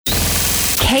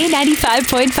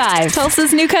K95.5,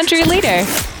 Tulsa's new country leader.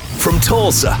 From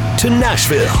Tulsa to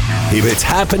Nashville, if it's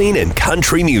happening in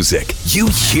country music, you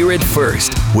hear it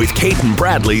first with Cait and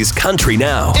Bradley's Country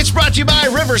Now. It's brought to you by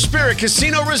River Spirit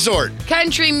Casino Resort.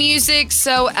 Country music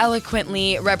so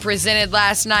eloquently represented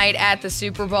last night at the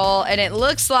Super Bowl, and it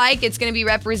looks like it's going to be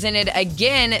represented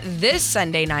again this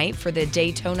Sunday night for the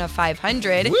Daytona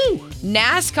 500. Woo!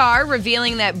 NASCAR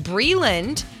revealing that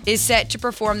Breland is set to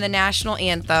perform the national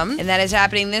anthem, and that is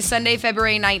happening this Sunday,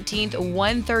 February 19th,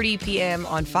 1:30 p.m.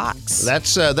 on Fox.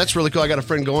 That's really cool. I got a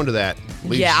friend going to that.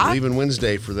 Leaving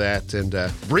Wednesday for that. And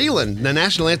Breland, the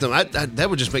national anthem, that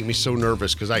would just make me so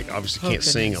nervous because I obviously can't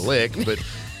sing a lick, but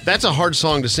that's a hard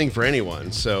song to sing for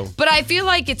anyone. So, but I feel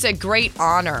like it's a great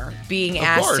honor being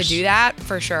asked to do that,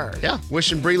 for sure. Yeah,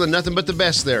 wishing Breland nothing but the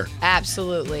best there.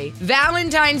 Absolutely.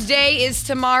 Valentine's Day is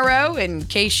tomorrow, in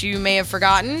case you may have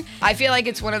forgotten. I feel like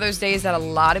it's one of those days that a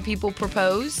lot of people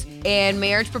propose, and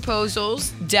marriage proposals,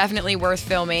 definitely worth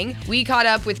filming. We caught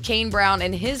up with Kane Brown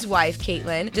and his wife,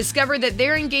 Caitlin, discovered that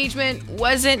their engagement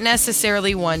wasn't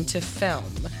necessarily one to film.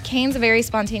 Kane's a very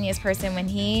spontaneous person. When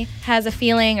he has a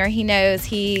feeling or he knows,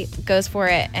 he goes for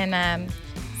it. And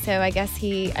so I guess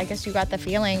you got the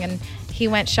feeling, and he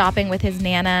went shopping with his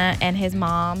Nana and his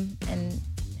mom and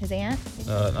his aunt.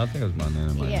 I think it was my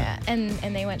Nana. Yeah,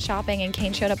 and they went shopping, and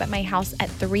Kane showed up at my house at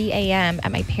 3 a.m.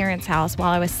 at my parents' house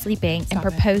while I was sleeping and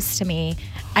proposed to me.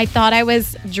 I thought I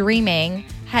was dreaming.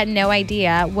 Had no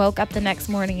idea, woke up the next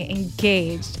morning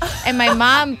engaged. And my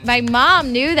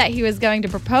mom knew that he was going to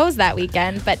propose that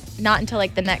weekend, but not until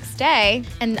like the next day.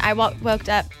 And I woke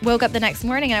up the next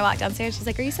morning, and I walked downstairs. She's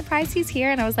like, "Are you surprised he's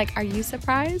here?" And I was like, "Are you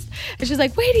surprised?" And she's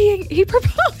like, "Wait, he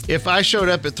proposed." If I showed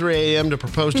up at 3 a.m. to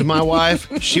propose to my wife,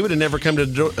 she would have never come to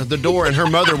the door, and her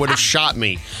mother would have shot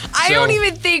me. I don't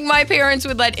even think my parents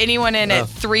would let anyone in at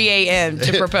 3 a.m.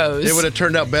 to propose. It would have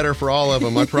turned out better for all of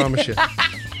them, I promise you.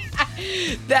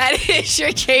 That is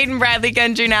your Cait and Bradley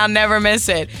Country Now. Never miss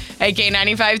it at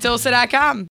K95Tulsa.com.